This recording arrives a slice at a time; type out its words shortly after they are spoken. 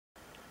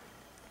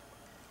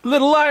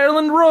Little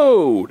Ireland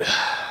Road.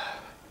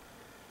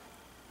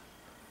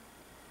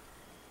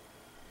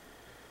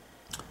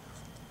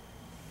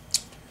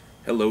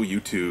 Hello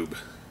YouTube.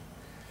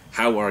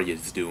 How are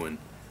yous doing?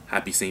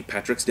 Happy St.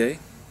 Patrick's Day.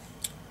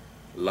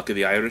 Luck of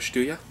the Irish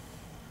to ya.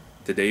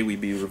 Today we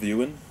be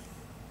reviewing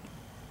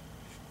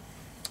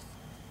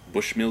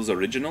Bushmills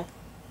Original.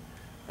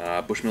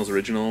 Bushmills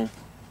Original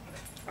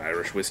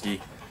Irish Whiskey.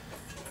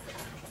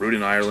 Brewed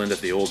in Ireland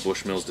at the old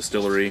Bushmills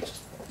Distillery.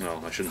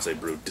 No, I shouldn't say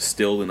brewed.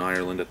 Distilled in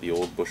Ireland at the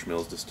old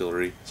Bushmills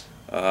Distillery.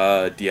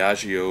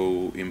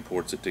 Diageo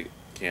imports it to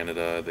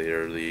Canada. They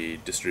are the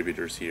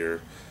distributors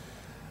here.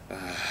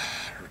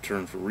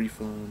 Return for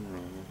refund.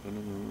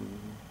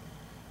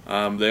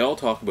 They all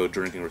talk about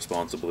drinking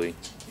responsibly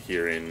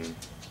here in...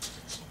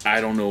 I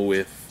don't know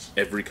if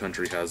every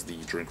country has the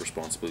drink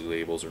responsibly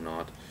labels or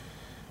not,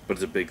 but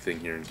it's a big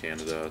thing here in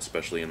Canada,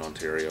 especially in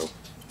Ontario.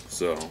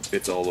 So,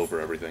 it's all over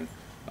everything.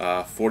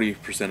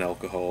 40%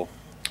 alcohol.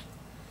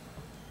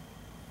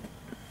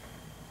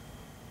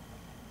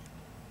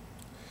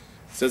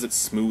 It says it's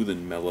smooth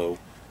and mellow.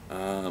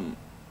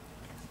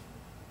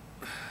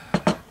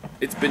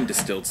 It's been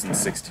distilled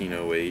since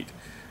 1608.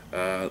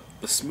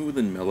 The smooth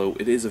and mellow,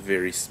 it is a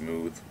very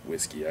smooth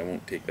whiskey. I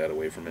won't take that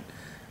away from it.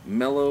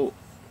 Mellow,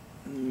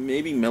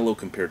 maybe mellow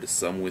compared to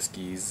some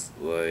whiskeys,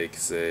 like,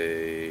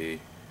 say,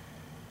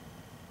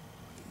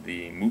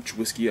 the Mooch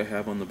whiskey I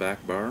have on the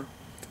back bar.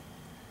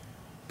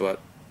 But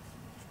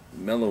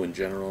mellow in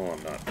general,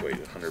 I'm not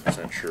quite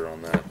 100% sure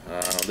on that.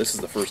 This is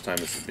the first time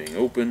this is being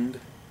opened.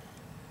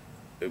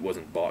 It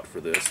wasn't bought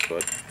for this,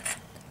 but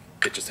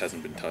it just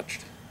hasn't been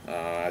touched.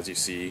 As you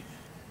see,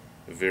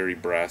 a very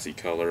brassy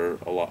color,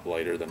 a lot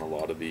lighter than a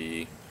lot of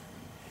the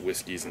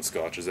whiskeys and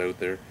scotches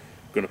out there.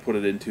 I'm going to put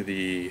it into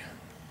the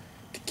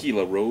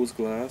tequila rose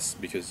glass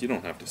because you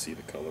don't have to see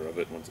the color of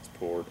it once it's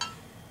poured.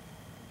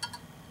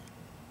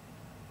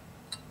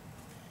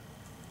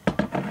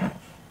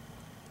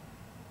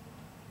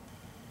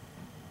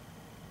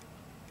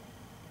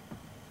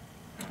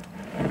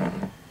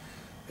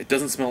 It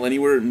doesn't smell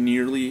anywhere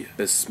nearly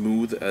as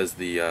smooth as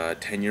the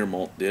 10-year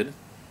malt did.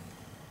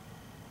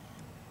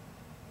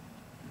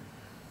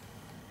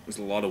 There's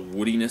a lot of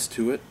woodiness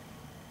to it.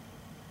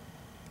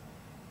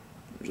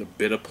 There's a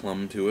bit of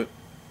plum to it.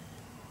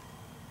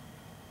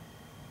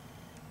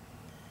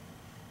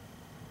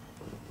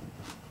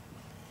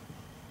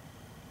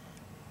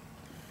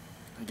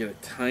 I get a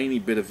tiny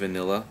bit of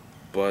vanilla,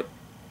 but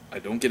I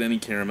don't get any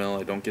caramel,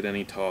 I don't get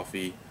any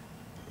toffee.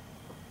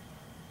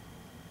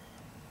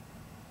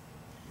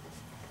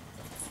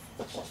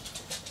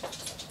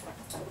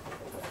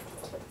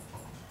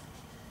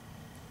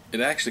 It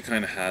actually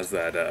kind of has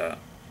that,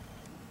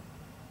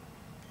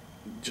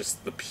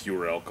 just the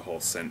pure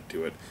alcohol scent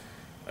to it.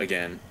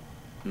 Again,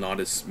 not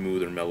as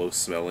smooth or mellow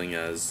smelling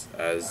as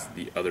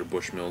the other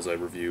Bushmills I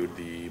reviewed,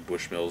 the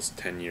Bushmills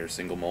 10-year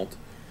single malt.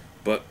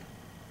 But,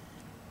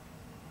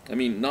 I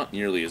mean, not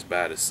nearly as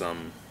bad as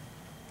some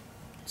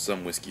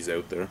whiskeys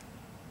out there.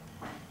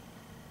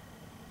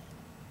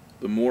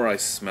 The more I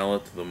smell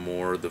it, the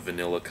more the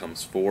vanilla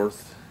comes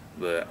forth.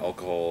 The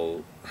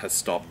alcohol has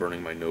stopped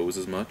burning my nose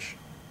as much.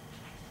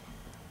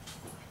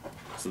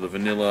 So the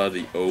vanilla,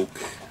 the oak,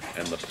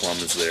 and the plum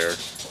is there.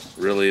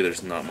 Really,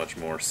 there's not much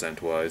more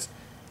scent-wise.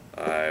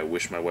 I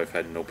wish my wife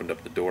hadn't opened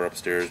up the door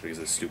upstairs because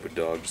this stupid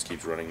dog just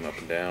keeps running up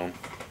and down.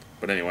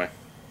 But anyway.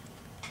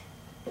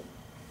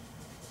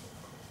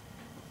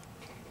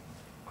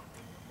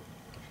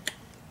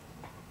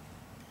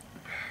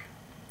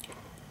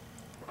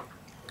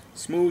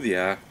 Smooth,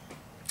 yeah.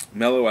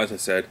 Mellow, as I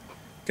said,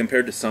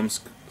 compared to some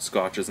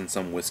scotches and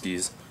some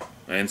whiskeys,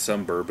 and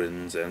some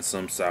bourbons, and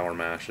some sour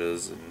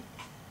mashes, and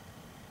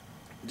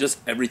just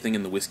everything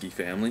in the whiskey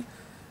family.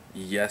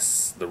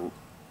 Yes, the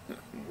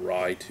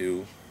rye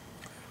too.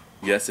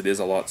 Yes, it is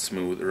a lot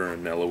smoother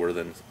and mellower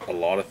than a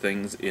lot of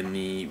things in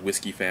the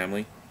whiskey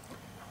family.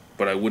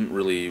 But I wouldn't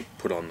really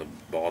put on the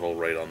bottle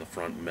right on the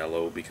front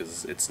mellow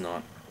because it's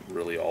not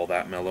really all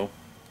that mellow.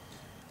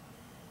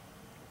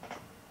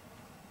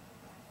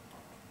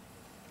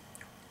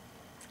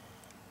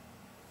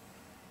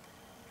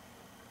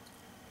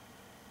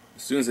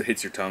 As soon as it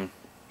hits your tongue,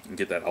 you can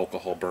get that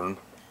alcohol burn.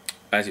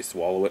 As you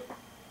swallow it,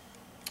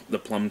 the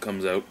plum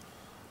comes out,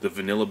 the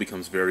vanilla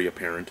becomes very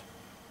apparent,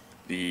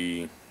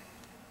 the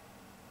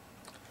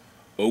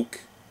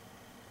oak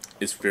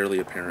is fairly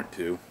apparent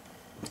too,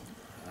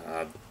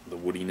 the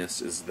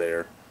woodiness is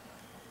there.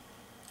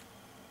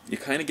 You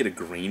kind of get a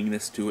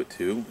graininess to it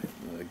too,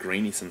 a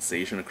grainy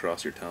sensation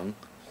across your tongue.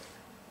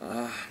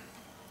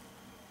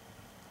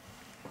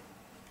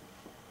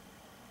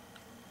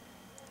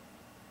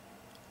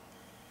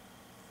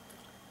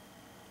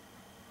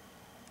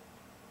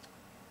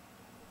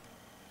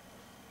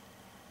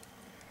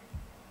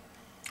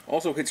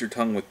 Also hits your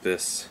tongue with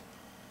this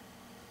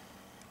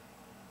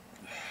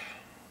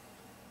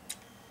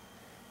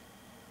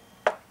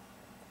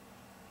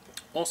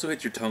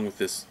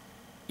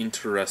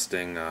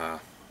interesting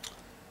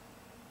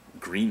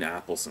green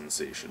apple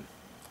sensation.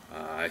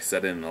 I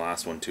said in the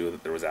last one too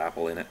that there was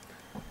apple in it.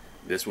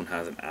 This one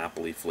has an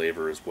appley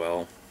flavor as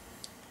well.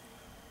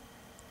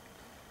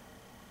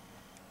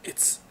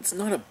 It's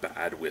not a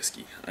bad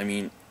whiskey. I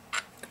mean,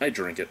 I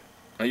drink it.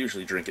 I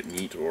usually drink it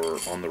neat or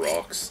on the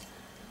rocks.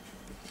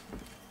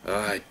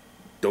 I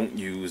don't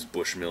use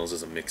Bushmills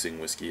as a mixing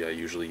whiskey. I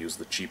usually use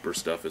the cheaper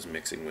stuff as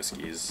mixing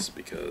whiskeys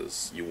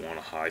because you want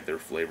to hide their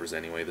flavors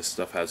anyway. This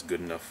stuff has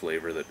good enough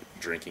flavor that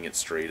drinking it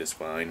straight is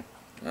fine.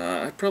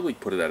 I'd probably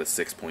put it at a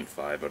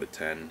 6.5 out of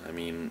 10. I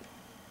mean,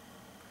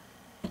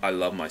 I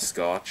love my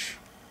scotch.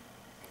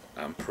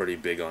 I'm pretty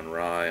big on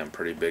rye. I'm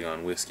pretty big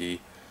on whiskey.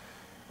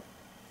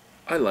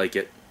 I like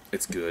it.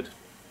 It's good.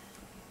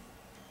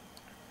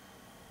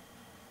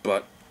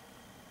 But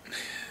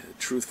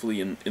truthfully,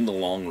 in the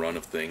long run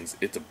of things,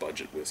 it's a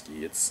budget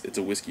whiskey. It's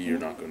a whiskey you're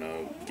not going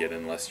to get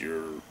unless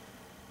you're...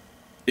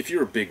 If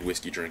you're a big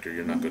whiskey drinker,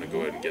 you're not going to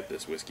go ahead and get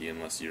this whiskey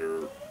unless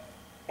you're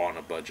on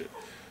a budget.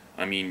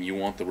 I mean, you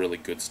want the really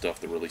good stuff,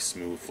 the really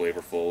smooth,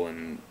 flavorful,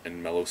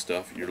 and mellow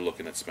stuff, you're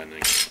looking at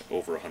spending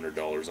over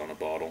 $100 on a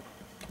bottle.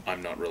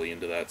 I'm not really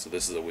into that, so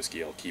this is a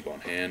whiskey I'll keep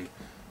on hand.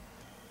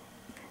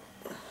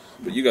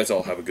 But you guys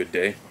all have a good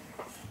day.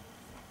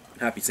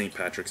 Happy St.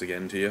 Patrick's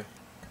again to you.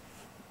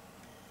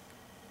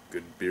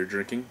 Good beer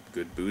drinking,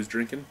 good booze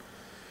drinking,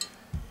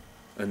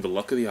 and the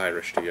luck of the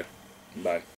Irish to you. Bye.